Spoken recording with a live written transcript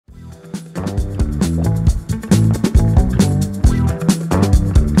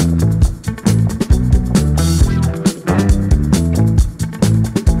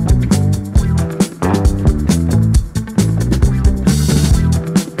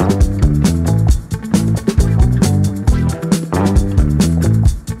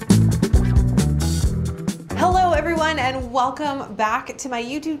welcome back to my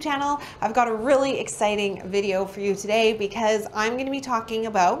YouTube channel. I've got a really exciting video for you today because I'm going to be talking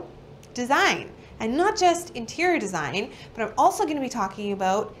about design, and not just interior design, but I'm also going to be talking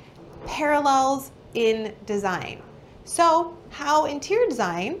about parallels in design. So how interior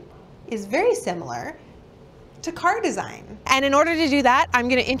design is very similar to car design. And in order to do that, I'm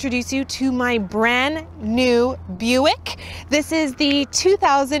going to introduce you to my brand new Buick. This is the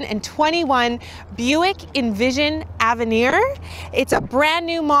 2021 Buick Envision Avenir. It's a brand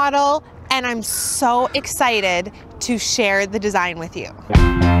new model, and I'm so excited to share the design with you.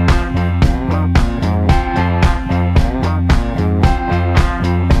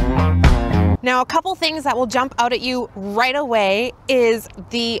 Now, a couple things that will jump out at you right away is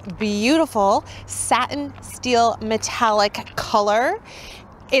the beautiful satin steel metallic color.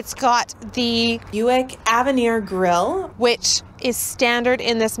 It's got the Buick Avenir grille, which is standard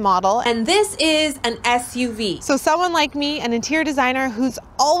in this model. And this is an SUV. So someone like me, an interior designer who's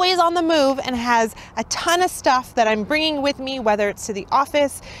always on the move and has a ton of stuff that I'm bringing with me, whether it's to the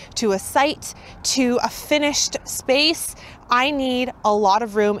office, to a site, to a finished space, I need a lot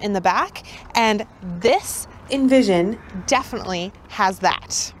of room in the back. And this Envision definitely has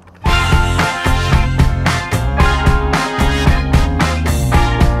that.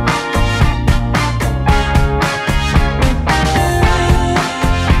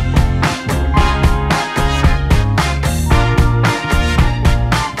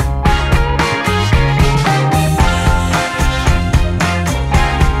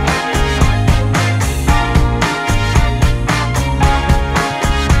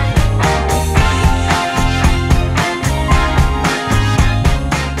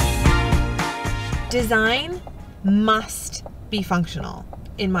 Design must be functional,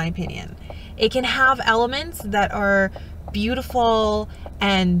 in my opinion. It can have elements that are beautiful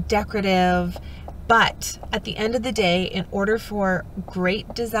and decorative, but at the end of the day, in order for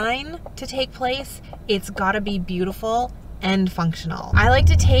great design to take place, it's gotta be beautiful and functional. I like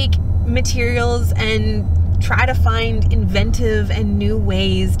to take materials and try to find inventive and new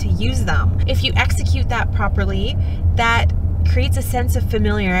ways to use them. If you execute that properly, that creates a sense of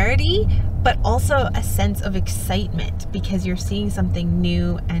familiarity, but also a sense of excitement because you're seeing something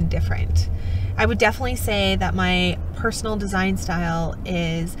new and different. I would definitely say that my personal design style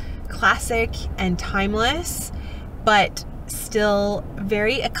is classic and timeless, but still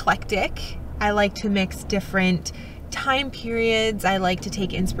very eclectic. I like to mix different time periods. I like to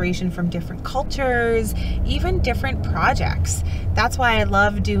take inspiration from different cultures, even different projects. That's why I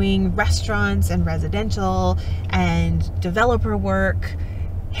love doing restaurants and residential and developer work,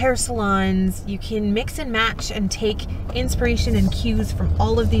 hair salons. You can mix and match and take inspiration and cues from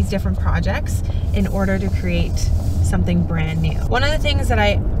all of these different projects in order to create something brand new. One of the things that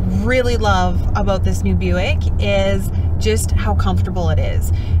I really love about this new Buick is just how comfortable it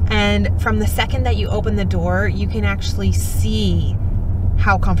is. And from the second that you open the door, you can actually see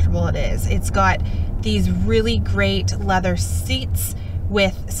how comfortable it is. It's got these really great leather seats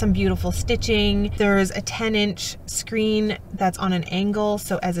with some beautiful stitching. There's a 10-inch screen that's on an angle,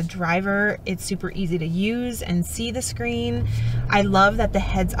 so as a driver, it's super easy to use and see the screen. I love that the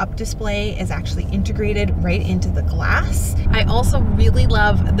heads-up display is actually integrated right into the glass. I also really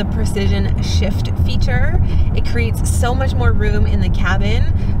love the precision shift feature. It creates so much more room in the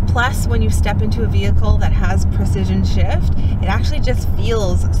cabin. Plus, when you step into a vehicle that has precision shift, it actually just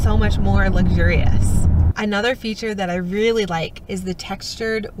feels so much more luxurious. Another feature that I really like is the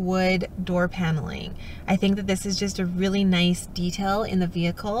textured wood door paneling. I think that this is just a really nice detail in the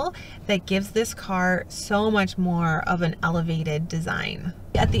vehicle that gives this car so much more of an elevated design.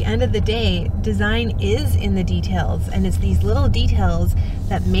 At the end of the day, design is in the details, and it's these little details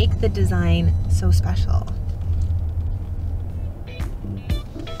that make the design so special.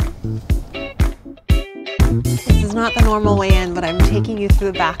 This is not the normal way in, but I'm taking you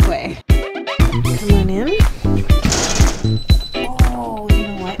through the back way. Come on in. Oh, you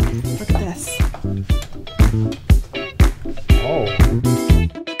know what? Look at this. Oh.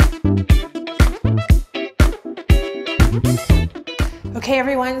 Okay,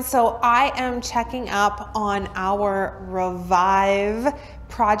 everyone, so I am checking up on our Revive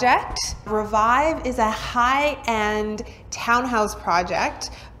project. Revive is a high-end townhouse project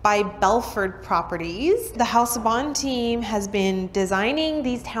by Belford Properties. The House of Bond team has been designing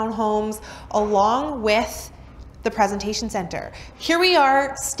these townhomes along with the presentation center. Here we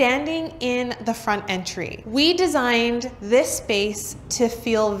are standing in the front entry. We designed this space to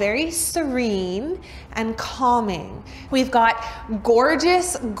feel very serene and calming. We've got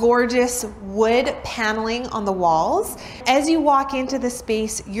gorgeous, gorgeous wood paneling on the walls. As you walk into the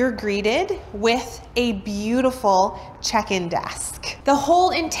space, you're greeted with a beautiful check-in desk. The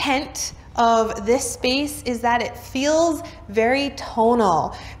whole intent of this space is that it feels very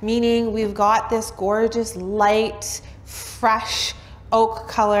tonal, meaning we've got this gorgeous light, fresh oak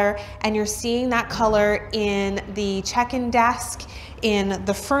color, and you're seeing that color in the check-in desk, in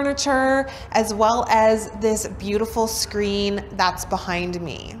the furniture, as well as this beautiful screen that's behind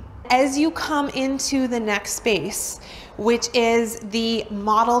me. As you come into the next space, which is the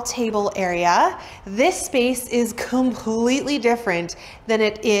model table area, this space is completely different than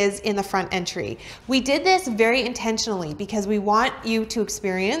it is in the front entry. We did this very intentionally because we want you to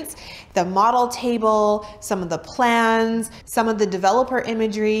experience the model table, some of the plans, some of the developer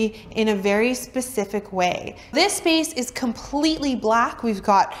imagery in a very specific way. This space is completely black. We've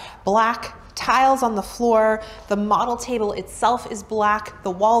got black tiles on the floor. The model table itself is black. The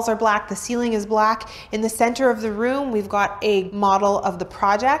walls are black. The ceiling is black. In the center of the room, we've got a model of the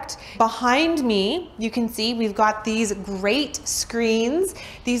project. Behind me, you can see we've got these great screens.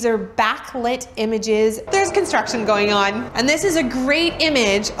 These are backlit images. There's construction going on. And this is a great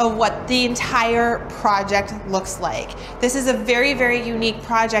image of what the entire project looks like. This is a very, very unique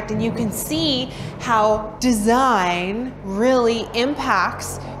project, and you can see how design really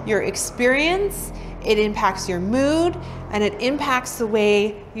impacts your experience, it impacts your mood, and it impacts the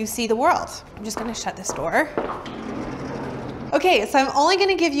way you see the world. I'm just gonna shut this door. Okay, so I'm only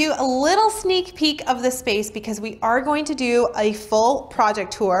gonna give you a little sneak peek of the space because we are going to do a full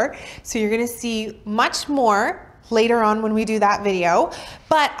project tour. So you're gonna see much more later on when we do that video.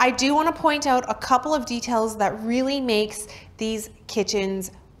 But I do wanna point out a couple of details that really makes these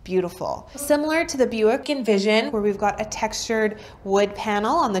kitchens beautiful. Similar to the Buick Envision, where we've got a textured wood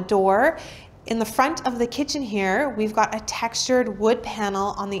panel on the door, in the front of the kitchen here, we've got a textured wood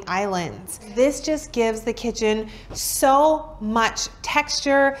panel on the islands. This just gives the kitchen so much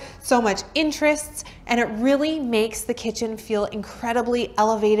texture, so much interest, and it really makes the kitchen feel incredibly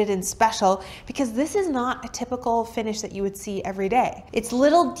elevated and special because this is not a typical finish that you would see every day. It's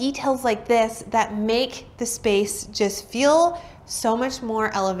little details like this that make the space just feel so much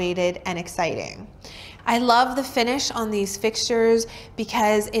more elevated and exciting. I love the finish on these fixtures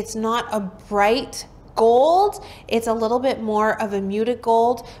because it's not a bright gold, it's a little bit more of a muted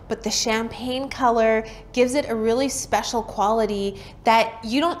gold, but the champagne color gives it a really special quality that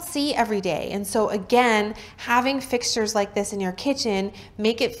you don't see every day. And so again, having fixtures like this in your kitchen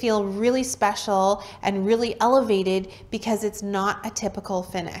make it feel really special and really elevated because it's not a typical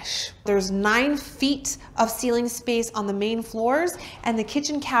finish. There's 9 feet of ceiling space on the main floors, and the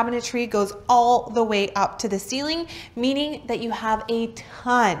kitchen cabinetry goes all the way up to the ceiling, meaning that you have a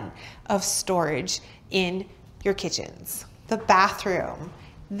ton of storage in your kitchens. The bathroom.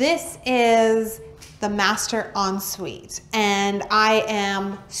 This is the master ensuite, and I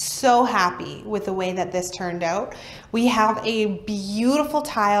am so happy with the way that this turned out. We have a beautiful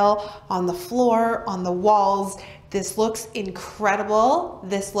tile on the floor, on the walls. This looks incredible.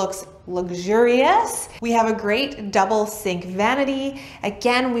 This looks luxurious. We have a great double sink vanity.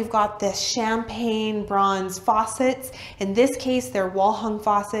 Again, we've got this champagne bronze faucets. In this case, they're wall hung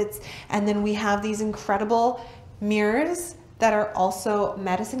faucets. And then we have these incredible mirrors that are also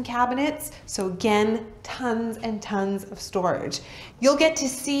medicine cabinets. So again, tons and tons of storage. You'll get to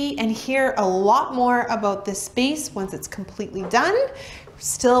see and hear a lot more about this space once it's completely done.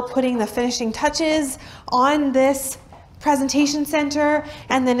 Still putting the finishing touches on this presentation center,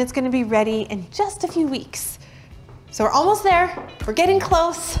 and then it's gonna be ready in just a few weeks. So we're almost there, we're getting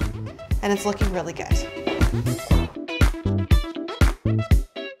close, and it's looking really good.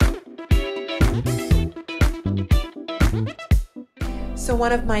 So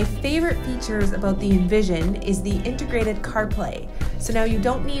one of my favorite features about the Envision is the integrated CarPlay. So now you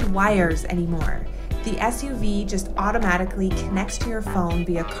don't need wires anymore. The SUV just automatically connects to your phone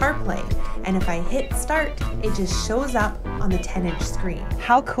via CarPlay, and if I hit start, it just shows up on the 10-inch screen.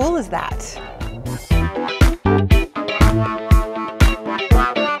 How cool is that?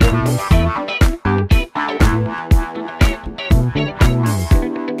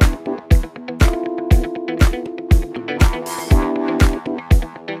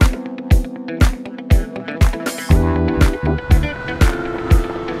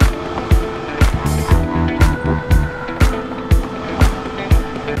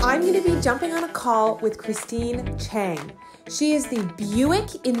 I'm going to be jumping on a call with Christine Cheng. She is the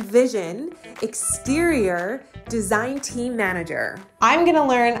Buick Envision Exterior Design Team Manager. I'm gonna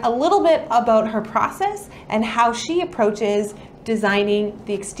learn a little bit about her process and how she approaches designing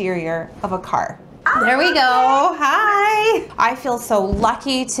the exterior of a car. There we go. Hi. I feel so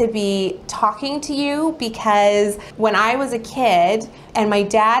lucky to be talking to you because when I was a kid and my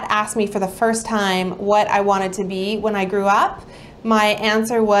dad asked me for the first time what I wanted to be when I grew up, my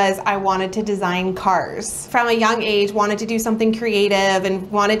answer was I wanted to design cars. From a young age, wanted to do something creative and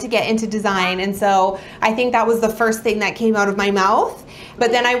wanted to get into design. And so I think that was the first thing that came out of my mouth.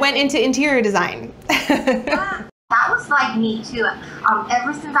 But then I went into interior design. That was like me too.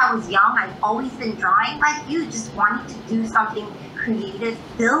 Ever since I was young, I've always been drawing like you, just wanting to do something creative,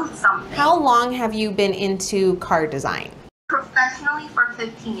 build something. How long have you been into car design? Professionally for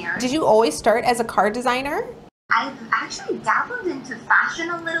 15 years. Did you always start as a car designer? I've actually dabbled into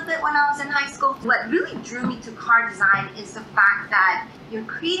fashion a little bit when I was in high school. What really drew me to car design is the fact that you're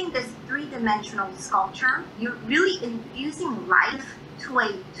creating this three-dimensional sculpture. You're really infusing life to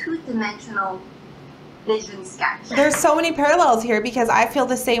a two-dimensional vision sketch. There's so many parallels here because I feel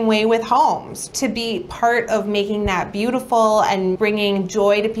the same way with homes. To be part of making that beautiful and bringing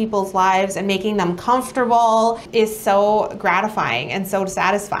joy to people's lives and making them comfortable is so gratifying and so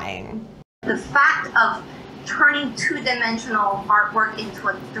satisfying. The fact of turning two-dimensional artwork into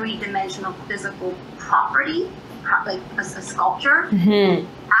a three-dimensional physical property, like a sculpture,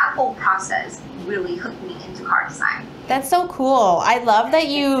 that whole process really hooked me into car design. That's so cool. I love that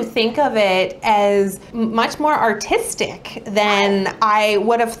you think of it as much more artistic than I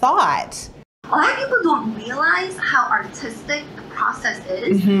would have thought. A lot of people don't realize how artistic the process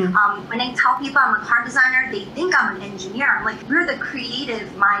is. When I tell people I'm a car designer, they think I'm an engineer. I'm like, we're the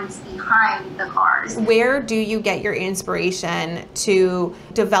creative minds behind the cars. Where do you get your inspiration to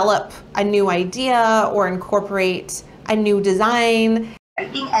develop a new idea or incorporate a new design? I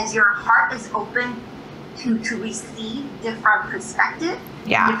think as your heart is open to receive different perspectives,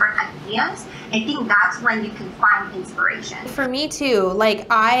 different ideas, I think that's when you can find inspiration. For me too, like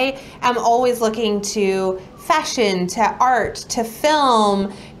I am always looking to fashion, to art, to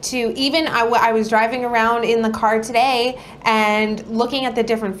film, to even I was driving around in the car today and looking at the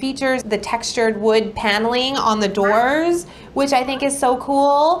different features, the textured wood paneling on the doors, which I think is so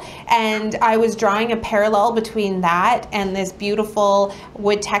cool. And I was drawing a parallel between that and this beautiful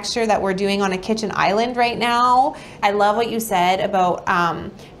wood texture that we're doing on a kitchen island right now. I love what you said about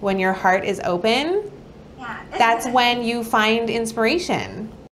when your heart is open, that's when you find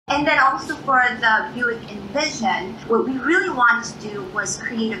inspiration. And then also for the Buick Envision, what we really wanted to do was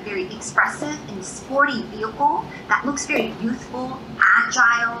create a very expressive and sporty vehicle that looks very youthful,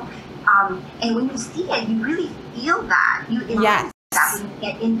 agile, and when you see it, you really feel that. You that when you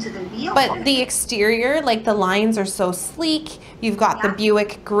get into the vehicle. But the exterior, like the lines are so sleek. You've got the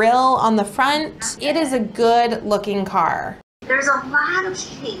Buick grill on the front. It is a good looking car. There's a lot of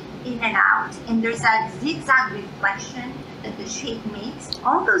shape in and out, and there's that zigzag reflection that the shape makes.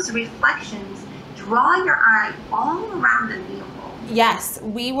 All those reflections draw your eye all around the vehicle. Yes,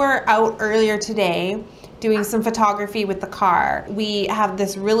 we were out earlier today doing some photography with the car. We have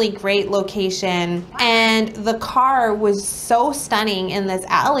this really great location and the car was so stunning in this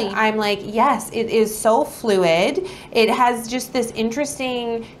alley. I'm like, yes, it is so fluid. It has just this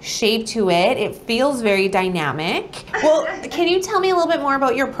interesting shape to it. It feels very dynamic. Well, can you tell me a little bit more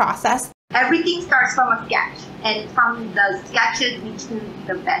about your process? Everything starts from a sketch, and from the sketches we choose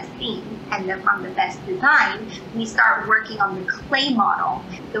the best theme, and then from the best design we start working on the clay model.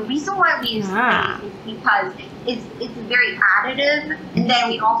 The reason why we use clay is because it's very additive, and then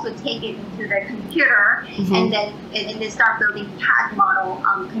we also take it into the computer and then start building CAD model,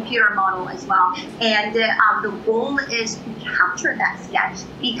 computer model as well. And the goal is to capture that sketch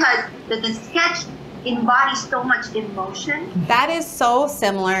because the sketch embodies so much emotion. That is so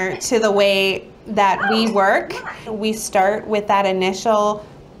similar to the way that we work. We start with that initial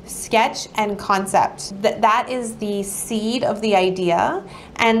sketch and concept. That is the seed of the idea.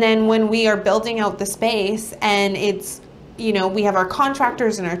 And then when we are building out the space and it's, you know, we have our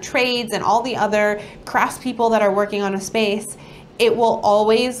contractors and our trades and all the other craftspeople that are working on a space, it will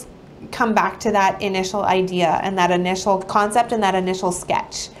always come back to that initial idea and that initial concept and that initial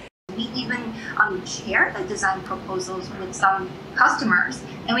sketch. We even share the design proposals with some customers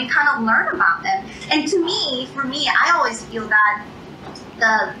and we kind of learn about them. And for me, I always feel that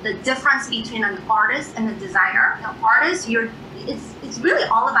the difference between an artist and a designer, an artist, it's really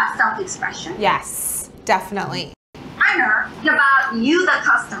all about self-expression. Yes, definitely. I designer, it's about you, the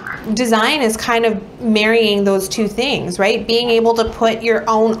customer. Design is kind of marrying those two things, right? Being able to put your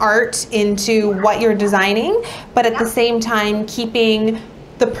own art into what you're designing, but at the same time keeping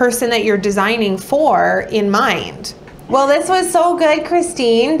the person that you're designing for in mind. Well, this was so good,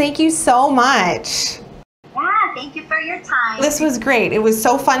 Christine. Thank you so much. Thank you for your time. This was great. It was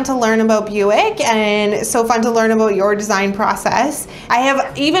so fun to learn about Buick and so fun to learn about your design process. I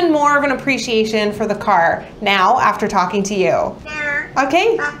have even more of an appreciation for the car now after talking to you. Yeah.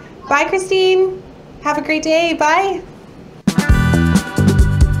 Okay. Bye, Christine. Have a great day. Bye.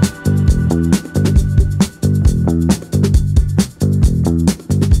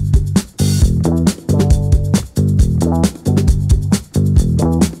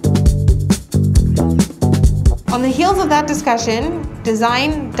 On the heels of that discussion,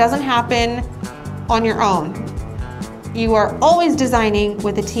 design doesn't happen on your own. You are always designing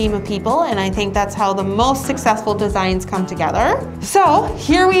with a team of people, and I think that's how the most successful designs come together. So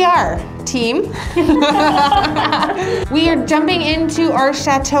here we are, team. We are jumping into our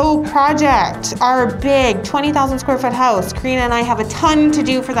chateau project, our big 20,000 square foot house. Karina and I have a ton to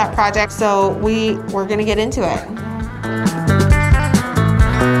do for that project, so we're gonna get into it.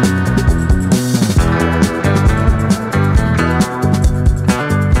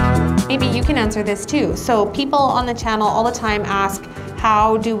 Answer this too. So people on the channel all the time ask,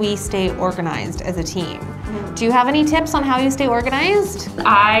 how do we stay organized as a team? Do you have any tips on how you stay organized?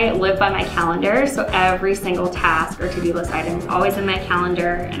 I live by my calendar, so every single task or to-do list item is always in my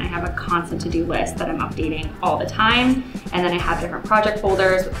calendar, and I have a constant to-do list that I'm updating all the time. And then I have different project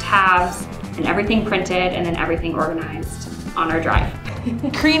folders with tabs and everything printed and then everything organized on our drive.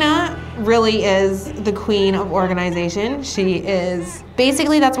 Karina really is the queen of organization. She is,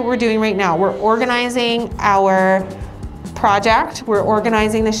 basically that's what we're doing right now. We're organizing our project. We're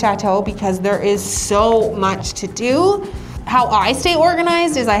organizing the chateau because there is so much to do. How I stay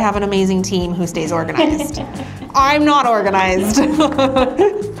organized is I have an amazing team who stays organized. I'm not organized. Thank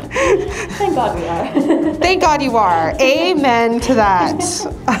God we are. Thank God you are. Amen to that.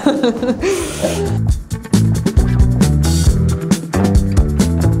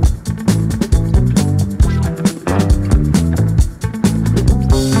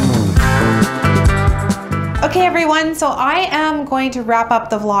 Okay everyone, so I am going to wrap up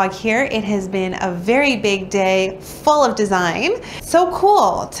the vlog here. It has been a very big day full of design. So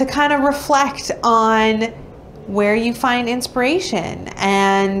cool to kind of reflect on where you find inspiration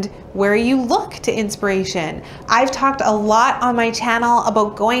and where you look to inspiration. I've talked a lot on my channel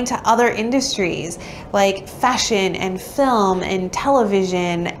about going to other industries like fashion and film and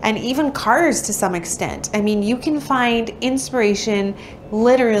television and even cars to some extent. I mean, you can find inspiration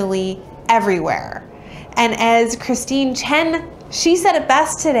literally everywhere. And as Christine Cheng, she said it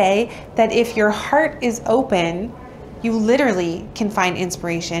best today, that if your heart is open, you literally can find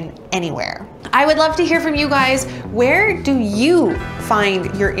inspiration anywhere. I would love to hear from you guys. Where do you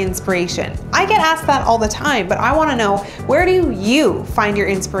find your inspiration? I get asked that all the time, but I want to know, where do you find your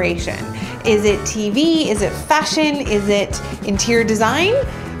inspiration? Is it TV? Is it fashion? Is it interior design?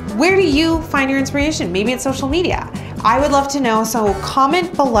 Where do you find your inspiration? Maybe it's social media. I would love to know, so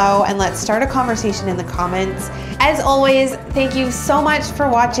comment below and let's start a conversation in the comments. As always, thank you so much for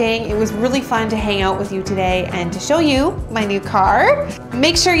watching. It was really fun to hang out with you today and to show you my new car.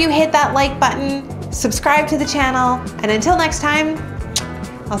 Make sure you hit that like button, subscribe to the channel, and until next time,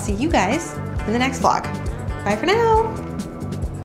 I'll see you guys in the next vlog. Bye for now.